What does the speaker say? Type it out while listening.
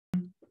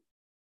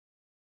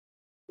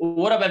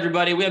What up,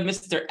 everybody? We have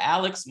Mr.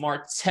 Alex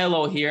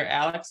Martello here.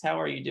 Alex, how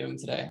are you doing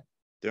today?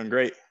 Doing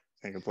great.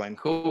 Can't complain.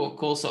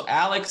 Cool. So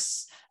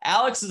Alex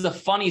is a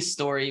funny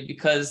story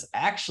because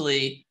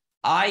actually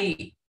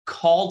I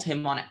called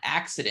him on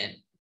accident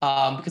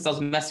because I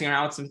was messing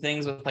around with some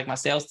things with like my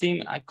sales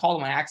team. I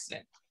called him on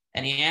accident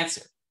and he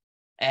answered,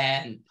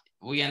 and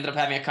we ended up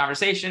having a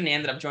conversation. And he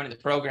ended up joining the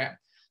program.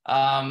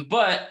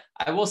 But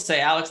I will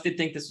say, Alex did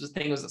think this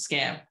thing was a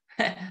scam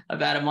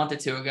about a month or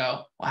two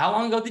ago. Well, how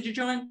long ago did you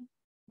join?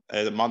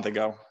 A month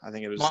ago. I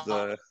think it was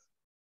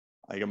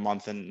like a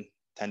month and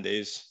 10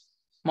 days.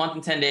 Month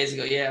and 10 days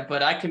ago, yeah.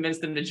 But I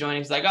convinced him to join.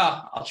 He's like,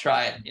 oh, I'll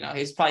try it. You know,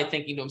 he's probably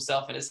thinking to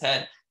himself in his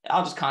head,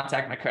 I'll just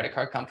contact my credit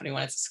card company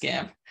when it's a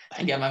scam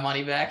and get my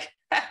money back.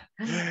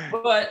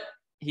 But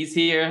he's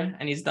here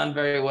and he's done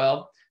very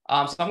well.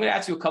 So I'm going to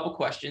ask you a couple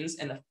questions.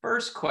 And the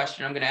first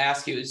question I'm going to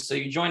ask you is, so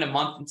you joined a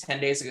month and 10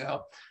 days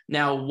ago.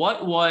 Now,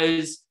 what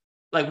was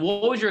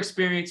your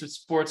experience with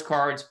sports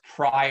cards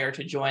prior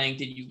to joining?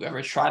 Did you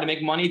ever try to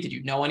make money? Did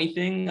you know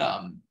anything?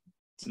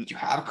 Did you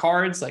have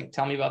cards? Like,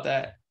 tell me about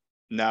that.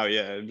 No,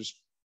 yeah, it was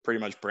pretty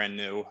much brand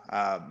new.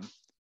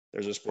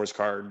 There's a sports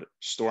card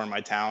store in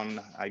my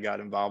town. I got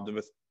involved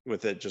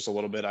with it just a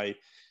little bit. I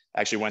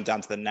actually went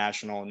down to the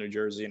National in New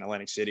Jersey and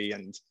Atlantic City,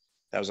 and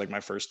that was like my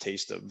first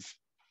taste of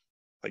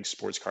like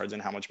sports cards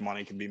and how much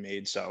money can be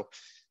made. So,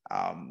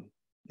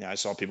 I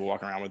saw people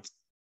walking around with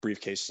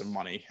briefcases of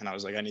money, and I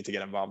was like, I need to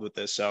get involved with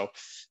this. So,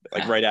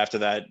 like right after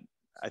that,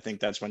 I think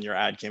that's when your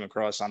ad came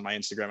across on my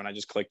Instagram, and I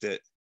just clicked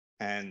it.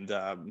 And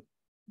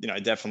I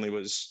definitely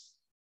was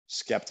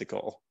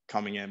skeptical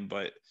coming in,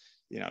 but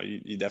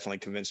you definitely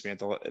convinced me at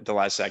the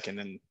last second,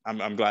 and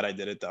I'm glad I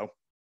did it though.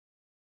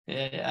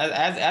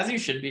 Yeah, as you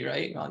should be,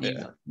 right? Well,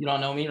 you don't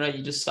know me, right?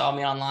 You just saw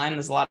me online.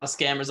 There's a lot of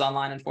scammers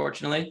online,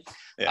 unfortunately.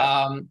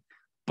 Yeah.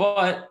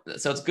 But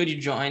so it's good you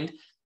joined.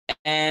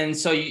 And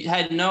so you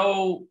had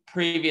no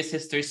previous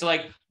history. So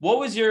like, what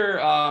was your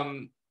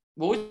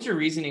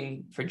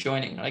reasoning for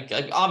joining? Like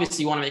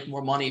obviously you want to make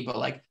more money, but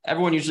like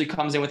everyone usually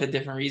comes in with a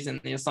different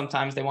reason.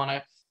 Sometimes they want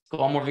to go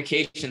on more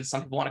vacations.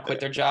 Some people want to quit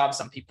their job.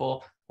 Some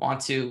people want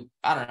to,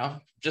 I don't know,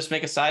 just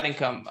make a side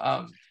income,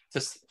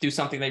 to do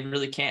something they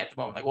really can't at the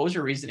moment. Like, what was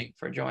your reasoning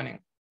for joining?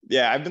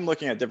 Yeah, I've been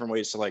looking at different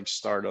ways to like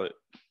start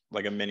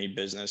a mini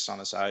business on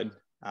the side.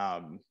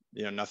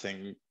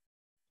 Nothing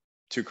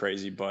too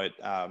crazy, but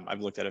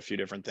I've looked at a few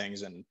different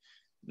things and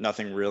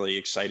nothing really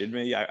excited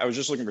me. I was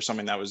just looking for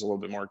something that was a little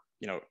bit more,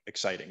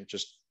 exciting,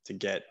 just to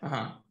get,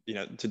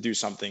 to do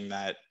something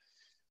that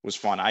was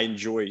fun. I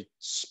enjoy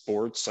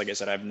sports. Like I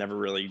said, I've never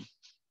really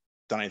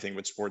done anything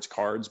with sports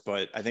cards,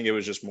 but I think it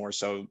was just more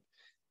so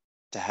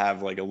to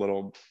have like a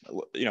little,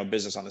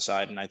 business on the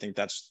side. And I think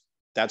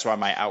that's why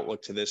my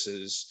outlook to this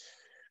is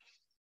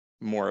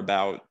more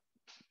about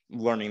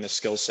learning the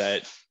skill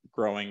set,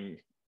 growing,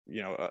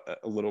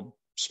 a little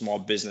small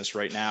business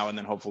right now, and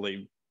then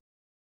hopefully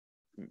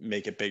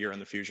make it bigger in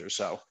the future.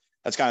 So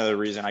that's kind of the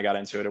reason I got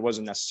into it. It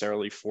wasn't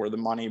necessarily for the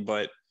money,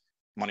 but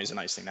money's a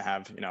nice thing to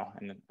have,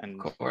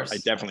 and of course, I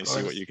definitely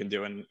see what you can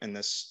do in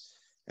this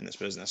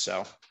business.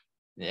 So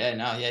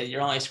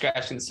you're only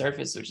scratching the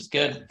surface, which is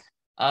good.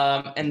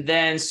 And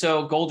then,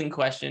 so golden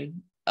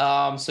question.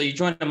 So you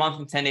joined a month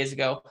and 10 days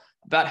ago.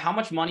 About how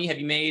much money have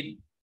you made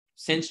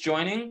since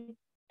joining?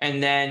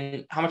 And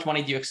then how much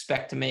money do you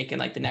expect to make in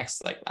like the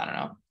next,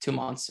 2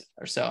 months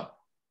or so?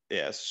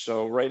 Yeah.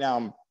 So right now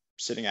I'm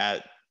sitting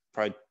at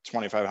probably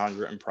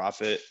 2,500 in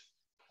profit.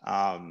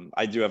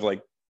 I do have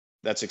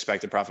that's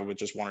expected profit with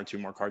just one or two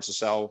more cards to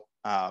sell.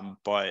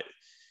 But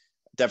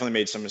definitely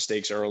made some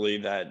mistakes early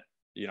that,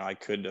 I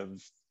could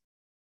have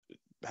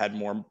had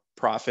more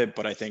profit,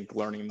 but I think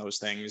learning those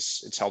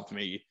things, it's helped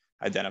me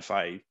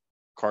identify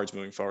cards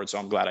moving forward. So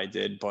I'm glad I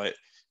did. But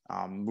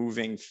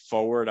moving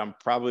forward, I'm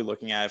probably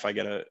looking at, if I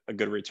get a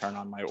good return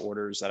on my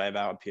orders that I have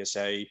out at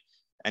PSA,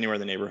 anywhere in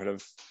the neighborhood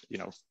of,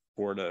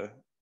 4,000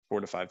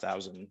 to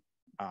 5,000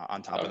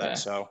 on top of that.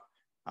 So,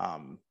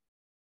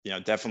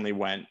 definitely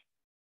went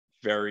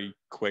very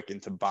quick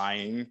into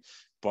buying,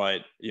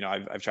 but,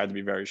 I've tried to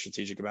be very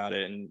strategic about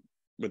it. And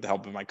with the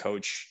help of my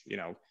coach,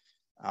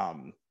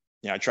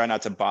 I try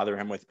not to bother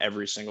him with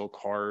every single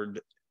card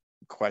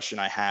question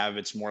I have.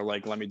 It's more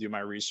like, let me do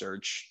my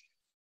research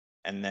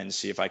and then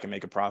see if I can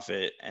make a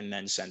profit and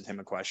then send him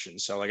a question.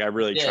 So like, I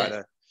really try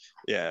to,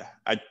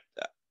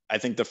 I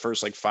think the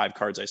first 5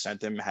 cards I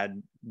sent him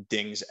had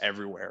dings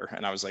everywhere.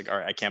 And I was like, all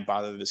right, I can't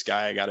bother this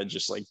guy. I got to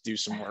just do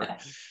some more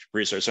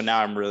research. So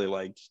now I'm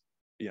really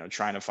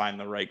trying to find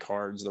the right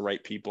cards, the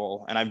right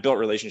people. And I've built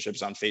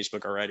relationships on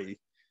Facebook already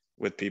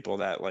with people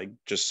that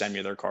just send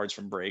me their cards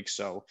from breaks.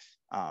 So,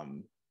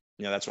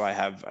 that's why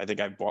I think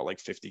I've bought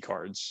 50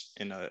 cards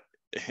in a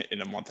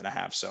month and a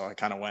half. So I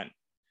kind of went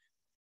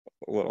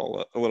a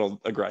little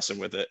aggressive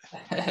with it.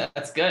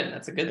 That's good.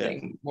 That's a good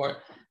thing.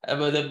 But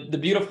the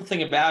beautiful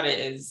thing about it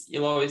is,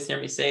 you'll always hear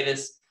me say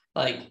this,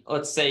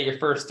 let's say your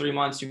first 3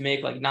 months, you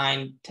make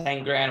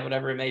 9-10 grand,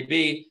 whatever it may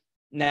be.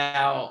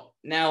 Now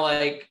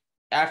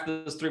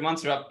after those 3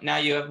 months are up, now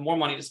you have more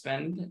money to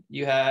spend.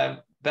 You have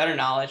better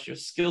knowledge, your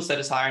skill set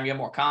is higher, and you have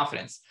more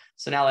confidence.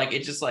 So now like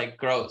it just like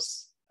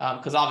grows.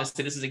 Because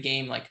obviously this is a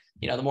game, like,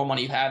 you know, the more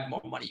money you have, the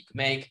more money you can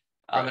make.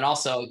 Right. And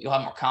also you'll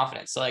have more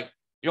confidence. So like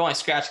you're only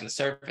scratching the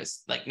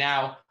surface. Like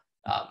now,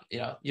 you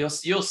know, you'll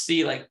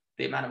see like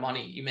the amount of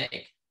money you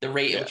make, the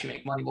rate at which you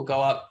make money will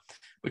go up,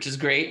 which is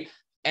great.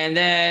 And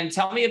then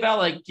tell me about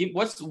like,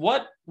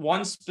 what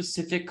one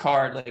specific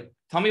card, like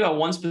tell me about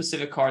one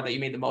specific card that you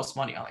made the most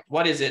money on. Like,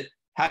 what is it?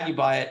 How did you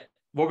buy it?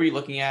 What were you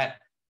looking at?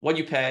 What'd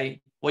you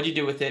pay? What'd you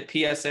do with it?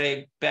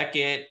 PSA,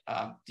 Beckett,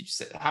 did you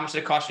say, how much did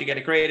it cost you to get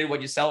it graded?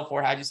 What'd you sell it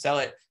for? How'd you sell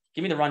it?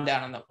 Give me the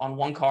rundown on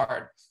one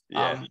card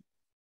that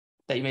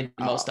you made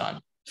the most on.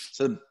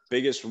 So the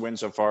biggest win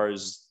so far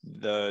is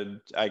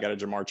I got a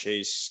Jamar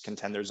Chase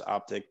Contenders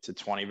Optic to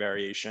 20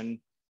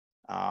 variation.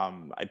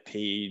 I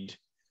paid,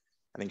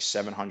 I think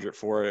 700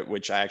 for it,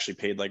 which I actually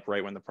paid like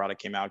right when the product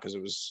came out, because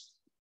it was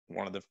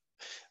one of the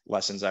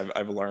lessons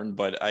I've learned.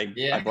 But I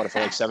bought it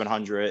for like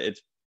 700.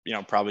 It's, you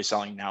know, probably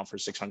selling now for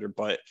 600.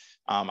 But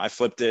I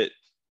flipped it.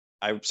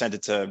 I sent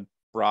it to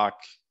Brock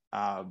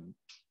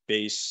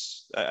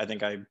base. I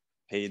think I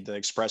paid the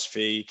express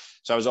fee,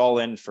 so I was all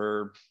in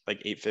for like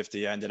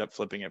 850. I ended up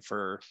flipping it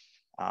for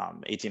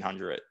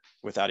 1800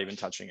 without even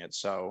touching it.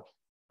 So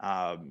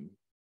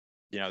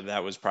you know,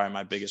 that was probably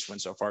my biggest win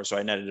so far. So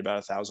I netted about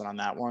 1,000 on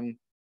that one.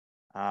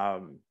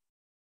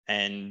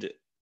 And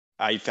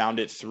I found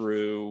it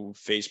through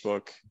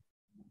Facebook.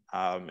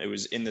 It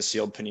was in the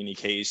sealed Panini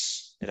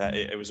case.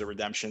 It was a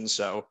redemption.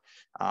 So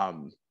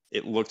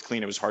it looked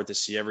clean. It was hard to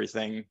see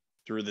everything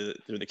through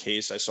the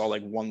case. I saw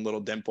like one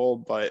little dimple,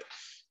 but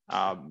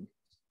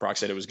Brock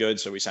said it was good.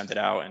 So we sent it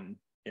out, and,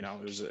 you know,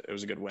 it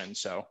was a good win.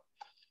 So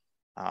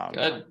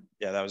good.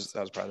 Yeah, that was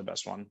probably the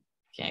best one.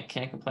 Can't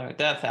complain with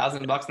that.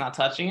 $1,000 not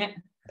touching it.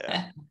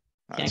 Yeah.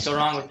 Can't go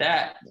wrong with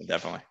that.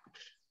 Definitely.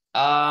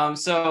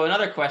 So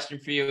another question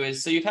for you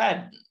is, so you've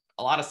had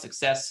a lot of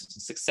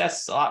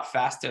success a lot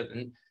faster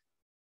than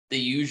the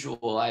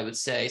usual, I would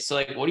say. So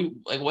like,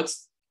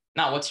 what's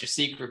your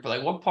secret, but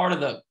like what part of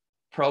the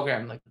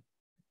program, like,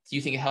 do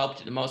you think it helped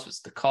you the most?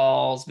 Was the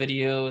calls,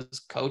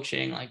 videos,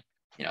 coaching? Like,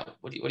 you know,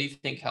 what do you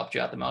think helped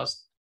you out the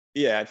most?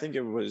 Yeah, I think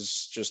it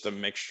was just a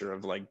mixture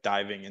of like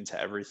diving into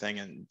everything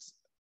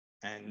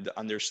and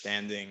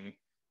understanding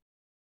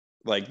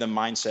like the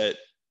mindset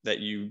that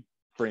you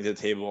bring to the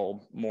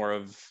table, more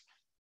of,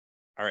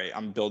 all right,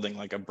 I'm building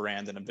like a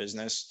brand and a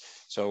business.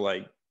 So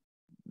like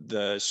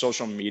the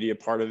social media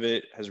part of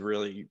it has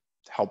really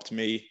helped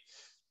me.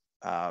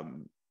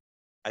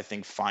 I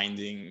think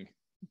finding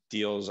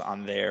deals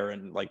on there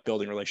and like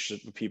building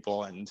relationships with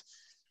people and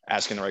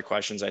asking the right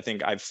questions. I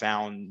think I've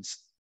found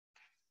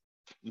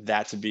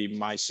that to be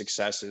my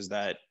success, is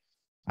that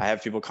I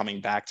have people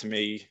coming back to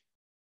me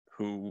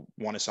who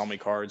want to sell me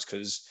cards,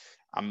 because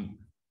I'm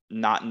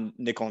not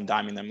nickel and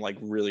diming them like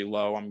really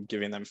low. I'm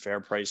giving them fair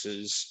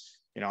prices.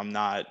 You know,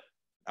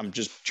 I'm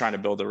just trying to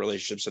build a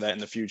relationship so that in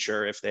the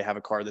future, if they have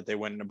a card that they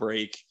win in a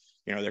break,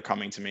 you know, they're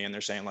coming to me and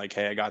they're saying like,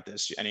 hey, I got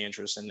this, any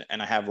interest?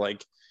 And I have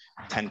like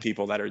 10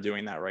 people that are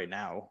doing that right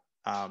now.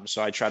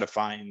 So I try to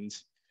find,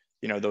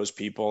 you know, those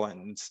people.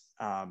 And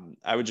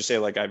I would just say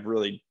like, I've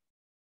really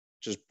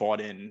just bought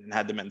in and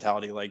had the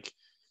mentality, like,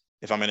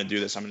 if I'm going to do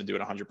this, I'm going to do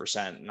it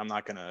 100%. And I'm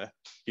not going to,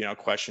 you know,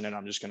 question it.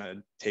 I'm just going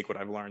to take what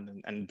I've learned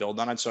and build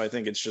on it. So I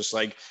think it's just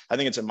like, I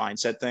think it's a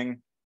mindset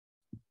thing,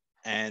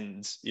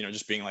 and, you know,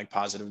 just being like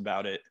positive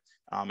about it.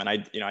 And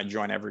I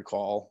join every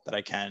call that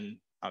I can.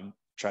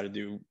 Try to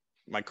do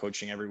my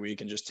coaching every week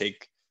and just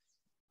take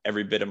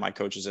every bit of my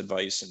coach's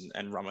advice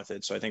and run with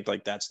it. So I think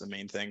like that's the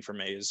main thing for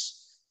me,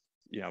 is,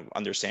 you know,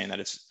 understanding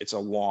that it's a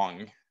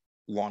long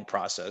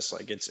process.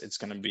 Like it's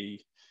going to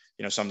be,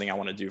 you know, something I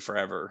want to do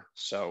forever.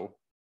 So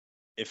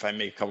if I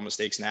make a couple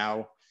mistakes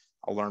now,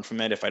 I'll learn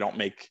from it. If I don't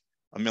make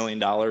 $1 million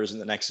in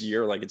the next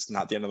year, like it's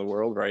not the end of the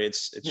world, right?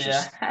 It's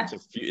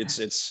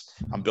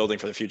I'm building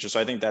for the future. So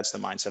I think that's the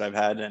mindset I've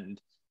had. And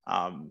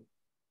I'm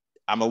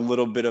a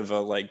little bit of a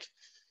like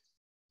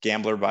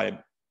gambler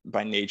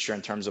by nature,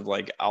 in terms of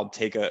like, I'll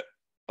take a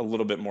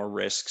little bit more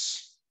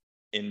risks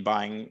in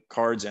buying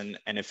cards. And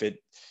if it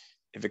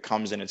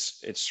comes and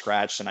it's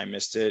scratched and I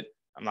missed it,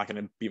 I'm not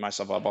going to beat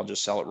myself up. I'll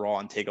just sell it raw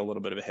and take a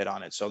little bit of a hit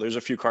on it. So there's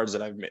a few cards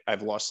that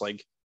I've lost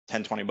like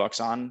 10, 20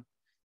 bucks on,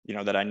 you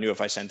know, that I knew if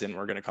I sent in,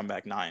 we're going to come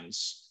back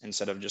nines,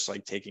 instead of just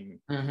like taking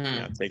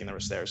the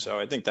risk there. So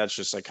I think that's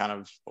just like kind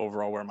of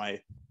overall where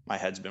my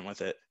head's been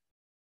with it.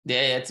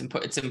 Yeah, it's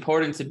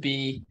important to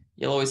be,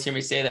 you'll always hear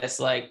me say this,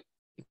 like,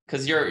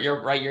 because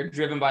you're right, you're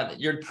driven by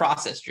you're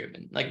process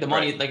driven. Like the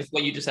money, like it's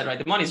what you just said, right?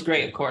 The money's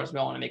great, of course, we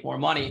all want to make more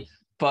money,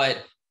 but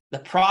the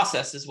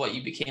process is what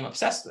you became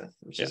obsessed with,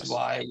 which is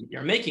why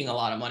you're making a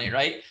lot of money,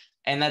 right?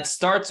 And that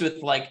starts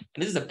with like,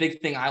 and this is a big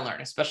thing I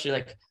learned, especially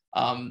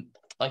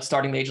like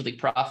starting Major League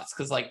Profits,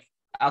 because like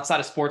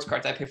outside of sports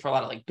cards, I pay for a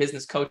lot of like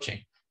business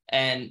coaching,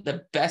 and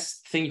the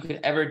best thing you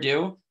could ever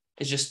do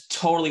is just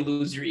totally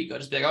lose your ego.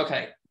 Just be like,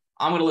 okay,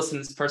 I'm going to listen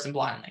to this person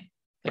blindly.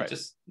 Like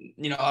just,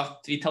 you know, if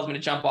he tells me to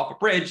jump off a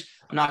bridge,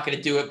 I'm not going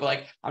to do it, but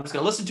like, I'm just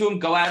going to listen to him,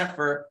 go at it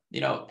for, you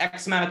know,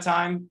 X amount of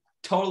time,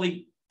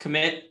 totally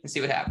commit and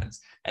see what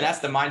happens. And that's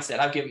the mindset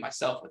I've given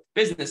myself with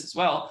business as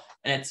well.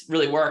 And it's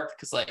really worked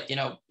because, like, you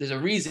know, there's a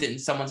reason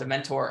someone's a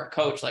mentor or a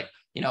coach. Like,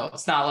 you know,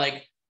 it's not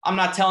like I'm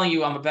not telling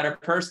you I'm a better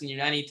person in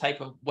any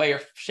type of way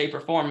or shape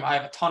or form. I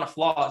have a ton of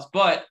flaws,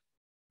 but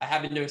I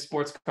have been doing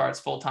sports cards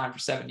full time for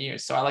 7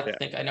 years. So I like to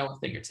think I know a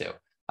thing or two.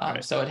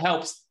 So it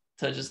helps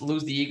to just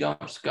lose the ego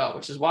and just go,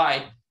 which is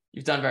why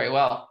you've done very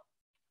well.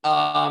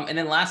 And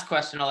then last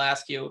question I'll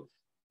ask you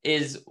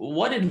is,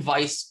 what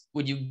advice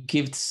would you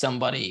give to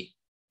somebody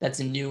that's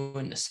new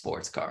into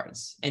sports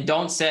cards? And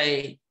don't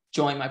say,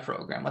 join my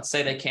program. Let's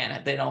say they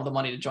don't have the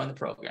money to join the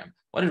program.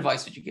 What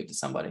advice would you give to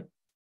somebody?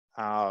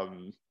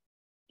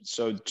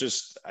 So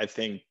just, I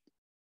think,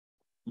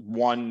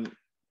 one,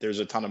 there's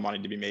a ton of money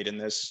to be made in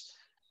this.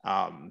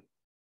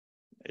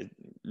 It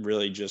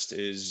really just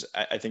is.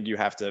 I think you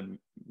have to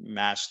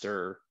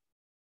master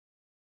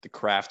the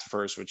craft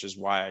first, which is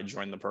why I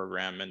joined the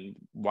program and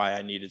why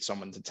I needed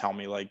someone to tell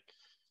me like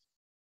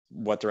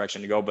what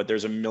direction to go. But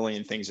there's a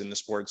million things in the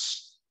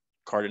sports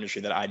card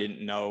industry that I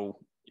didn't know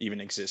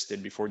even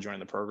existed before joining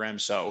the program.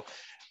 So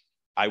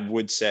I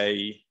would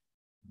say,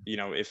 you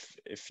know,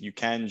 if you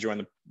can join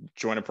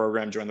the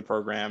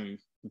program,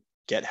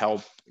 get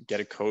help, get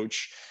a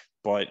coach.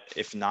 But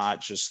if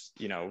not, just,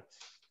 you know,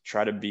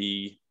 try to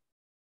be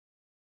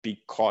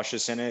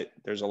cautious in it.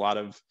 There's a lot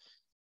of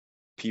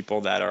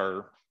people that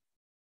are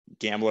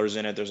gamblers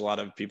in it. There's a lot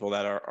of people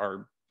that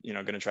are you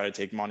know, going to try to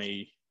take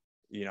money,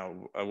 you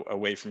know,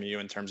 away from you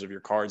in terms of your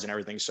cards and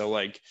everything. So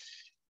like,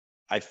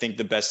 I think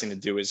the best thing to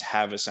do is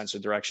have a sense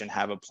of direction,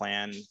 have a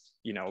plan.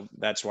 You know,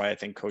 that's why I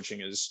think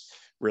coaching is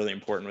really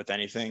important with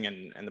anything,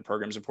 and the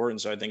program's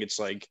important. So I think it's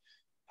like,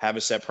 have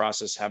a set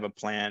process, have a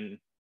plan,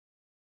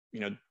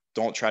 you know,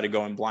 don't try to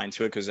go in blind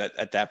to it, because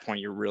at that point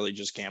you're really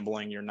just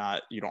gambling. You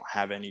don't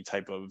have any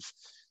type of,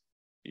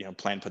 you know,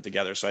 plan put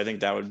together. So I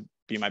think that would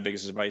be my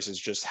biggest advice, is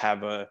just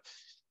have a,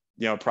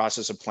 you know,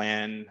 process, a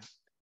plan,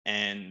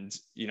 and,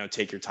 you know,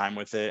 take your time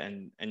with it.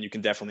 And you can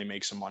definitely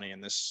make some money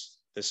in this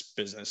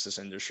business, this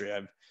industry.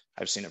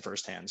 I've seen it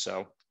firsthand.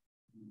 So,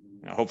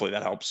 you know, hopefully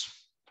that helps.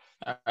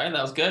 All right.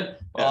 That was good.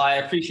 Well, I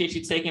appreciate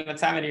you taking the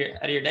time out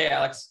of your day,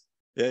 Alex.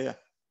 Yeah.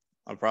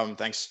 No problem.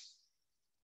 Thanks.